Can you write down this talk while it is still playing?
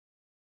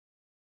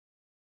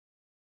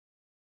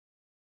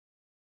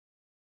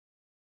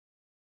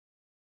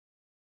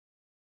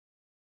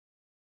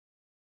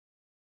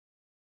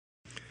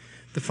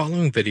The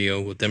following video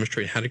will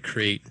demonstrate how to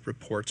create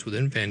reports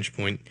within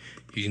VantagePoint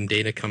using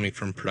data coming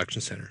from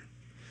ProductionCentre.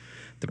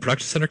 The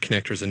ProductionCentre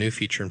connector is a new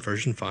feature in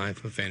version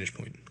 5 of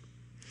VantagePoint.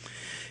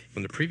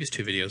 In the previous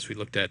two videos, we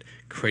looked at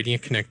creating a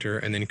connector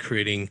and then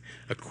creating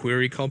a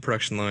query called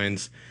production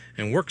lines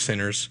and work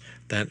centers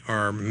that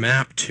are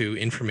mapped to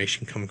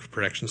information coming from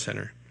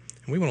ProductionCentre.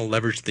 And we want to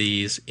leverage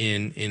these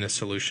in a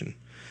solution.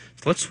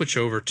 So let's switch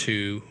over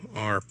to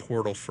our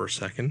portal for a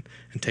second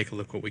and take a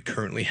look at what we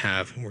currently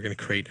have, and we're going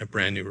to create a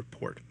brand new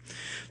report.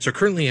 So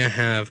currently I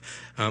have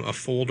a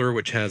folder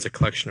which has a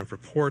collection of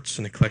reports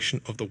and a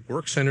collection of the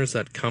work centers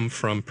that come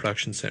from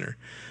ProductionCentre.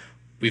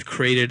 We've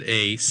created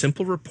a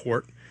simple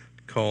report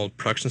called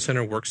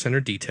ProductionCentre Work Center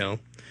Detail,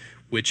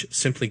 which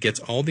simply gets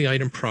all the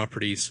item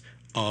properties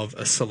of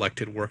a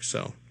selected work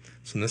cell.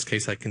 So in this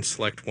case I can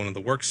select one of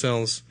the work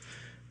cells,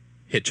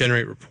 hit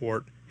Generate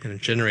Report, and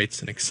it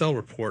generates an Excel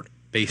report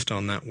based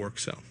on that work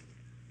cell.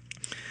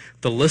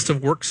 The list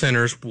of work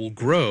centers will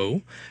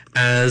grow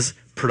as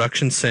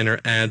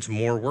ProductionCentre adds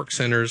more work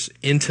centers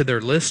into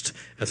their list.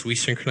 As we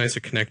synchronize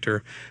the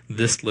connector,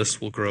 this list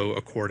will grow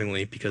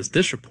accordingly because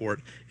this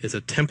report is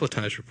a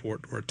templatized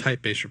report or a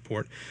type-based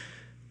report,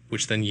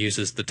 which then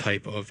uses the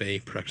type of a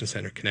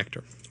ProductionCentre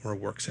connector or a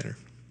work center.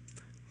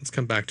 Let's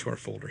come back to our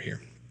folder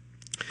here.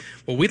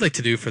 What we'd like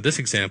to do for this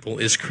example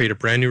is create a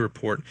brand new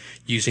report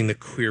using the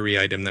query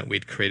item that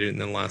we'd created in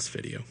the last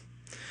video.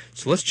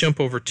 So let's jump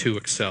over to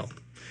Excel.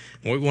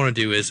 And what we want to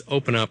do is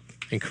open up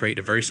and create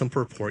a very simple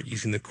report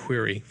using the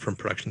query from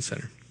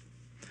ProductionCentre.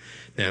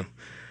 Now,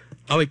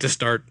 I don't like to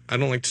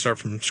start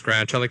from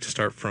scratch. I like to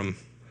start from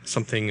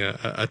something,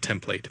 a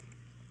template.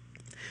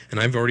 And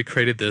I've already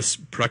created this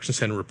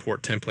ProductionCentre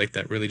report template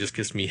that really just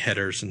gives me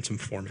headers and some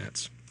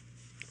formats.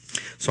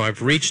 So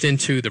I've reached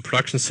into the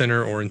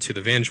ProductionCentre or into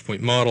the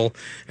VantagePoint model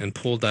and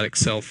pulled that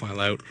Excel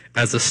file out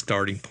as a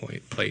starting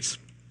place.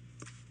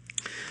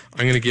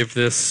 I'm going to give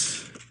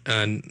this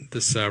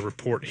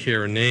report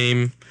here a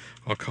name.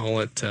 I'll call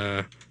it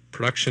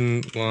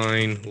production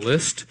line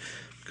list,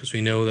 because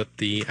we know that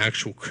the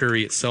actual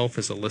query itself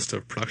is a list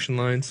of production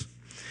lines.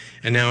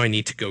 And now I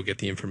need to go get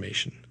the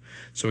information.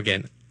 So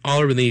again, all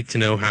I really need to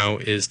know how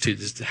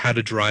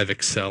to drive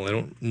Excel. I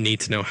don't need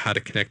to know how to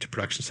connect to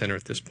ProductionCentre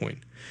at this point.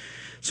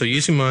 So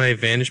using my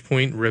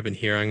VantagePoint ribbon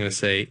here, I'm going to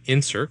say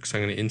insert, because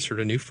I'm going to insert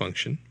a new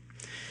function.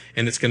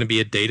 And it's going to be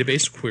a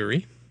database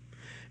query.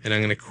 And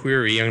I'm going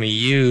to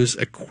use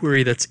a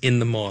query that's in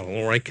the model,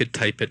 or I could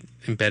type it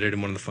embedded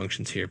in one of the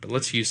functions here, but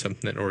let's use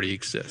something that already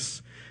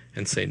exists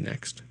and say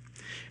next.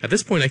 At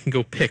this point I can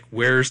go pick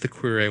where's the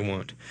query I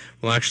want.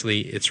 Well,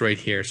 actually it's right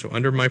here. So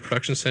under my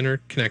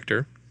ProductionCentre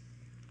connector,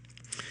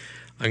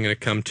 I'm going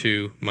to come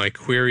to my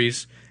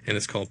queries, and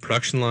it's called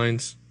production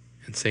lines,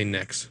 and say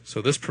next.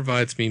 So this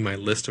provides me my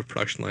list of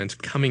production lines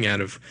coming out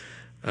of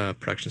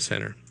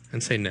ProductionCentre,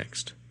 and say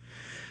next.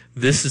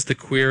 This is the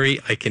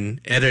query. I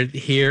can edit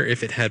here.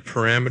 If it had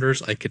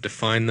parameters, I could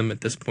define them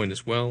at this point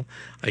as well.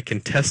 I can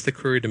test the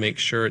query to make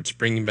sure it's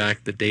bringing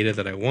back the data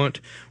that I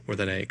want or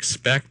that I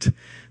expect.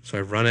 So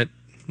I run it,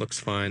 looks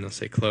fine. I'll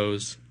say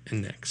close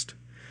and next.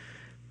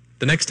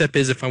 The next step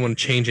is if I want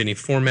to change any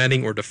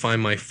formatting or define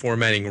my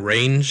formatting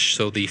range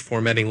so the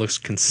formatting looks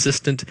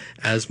consistent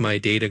as my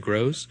data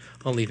grows,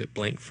 I'll leave it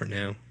blank for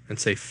now and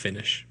say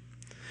finish.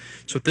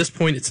 So at this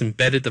point it's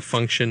embedded the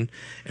function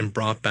and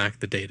brought back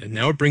the data.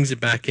 Now it brings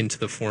it back into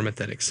the format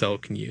that Excel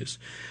can use.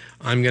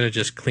 I'm going to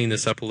just clean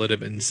this up a little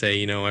bit and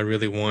say, I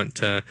really want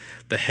the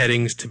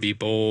headings to be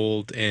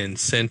bold and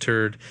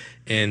centered,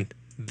 and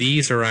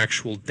these are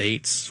actual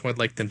dates, so I'd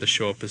like them to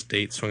show up as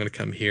dates. So I'm going to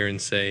come here and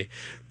say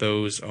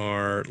those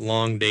are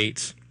long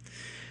dates.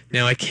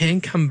 Now I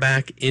can come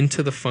back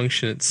into the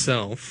function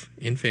itself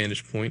in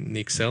VantagePoint in the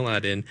Excel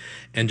add-in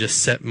and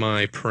just set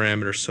my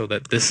parameters so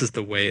that this is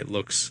the way it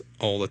looks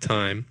all the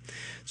time.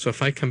 So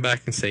if I come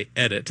back and say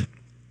edit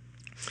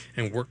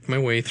and work my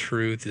way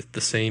through the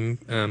same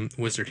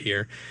wizard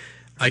here,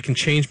 I can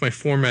change my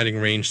formatting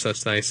range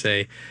such that I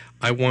say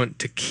I want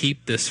to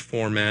keep this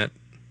format.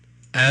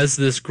 As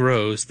this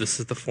grows, this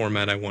is the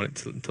format I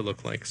want it to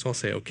look like. So I'll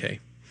say OK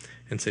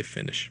and say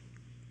finish.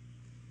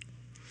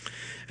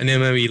 And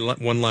then maybe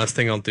one last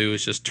thing I'll do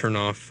is just turn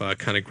off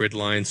kind of grid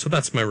lines. So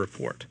that's my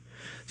report.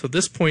 So at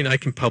this point I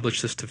can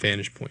publish this to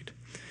VantagePoint.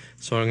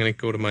 So I'm going to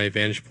go to my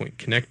VantagePoint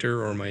connector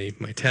or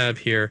my tab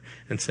here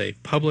and say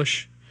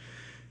publish.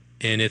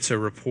 And it's a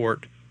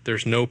report.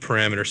 There's no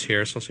parameters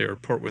here. So I'll say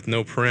report with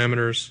no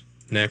parameters.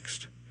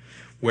 Next.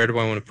 Where do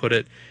I want to put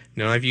it?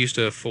 Now I've used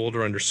a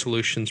folder under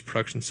Solutions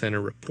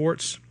ProductionCentre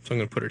Reports. So I'm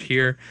going to put it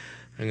here.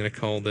 I'm going to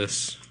call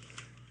this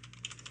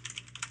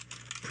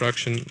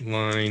Production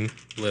Line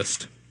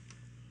List.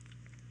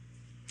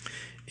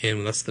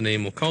 And that's the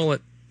name we'll call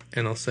it,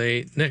 and I'll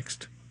say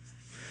next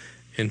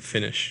and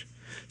finish.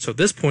 So at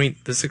this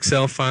point this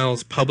Excel file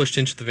is published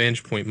into the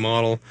VantagePoint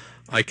model.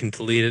 I can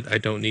delete it. I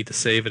don't need to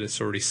save it.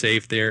 It's already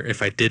saved there.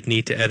 If I did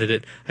need to edit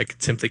it, I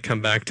could simply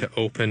come back to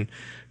open,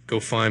 go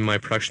find my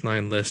production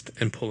line list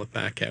and pull it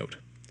back out.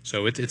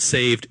 So it's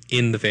saved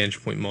in the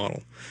VantagePoint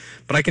model.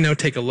 But I can now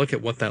take a look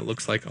at what that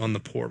looks like on the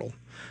portal.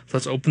 So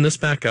let's open this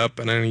back up,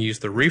 and I'm going to use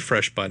the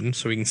refresh button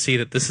so we can see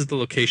that this is the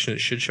location it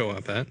should show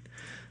up at.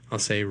 I'll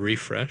say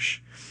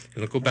refresh,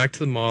 and it'll go back to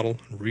the model,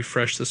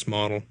 refresh this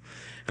model,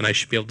 and I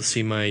should be able to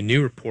see my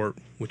new report,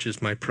 which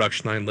is my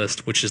production line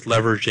list, which is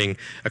leveraging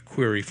a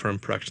query from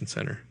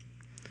ProductionCentre.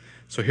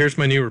 So here's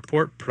my new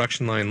report,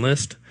 production line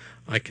list.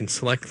 I can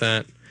select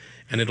that,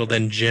 and it'll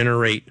then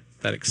generate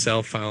that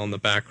Excel file in the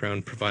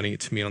background, providing it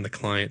to me on the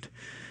client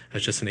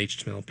as just an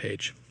HTML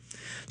page.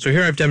 So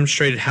here I've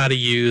demonstrated how to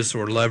use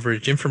or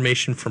leverage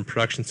information from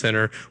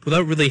ProductionCentre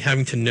without really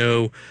having to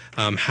know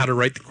how to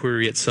write the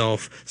query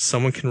itself.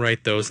 Someone can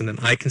write those, and then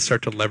I can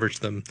start to leverage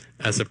them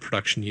as a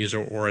production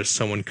user or as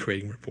someone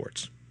creating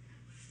reports.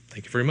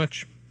 Thank you very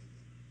much.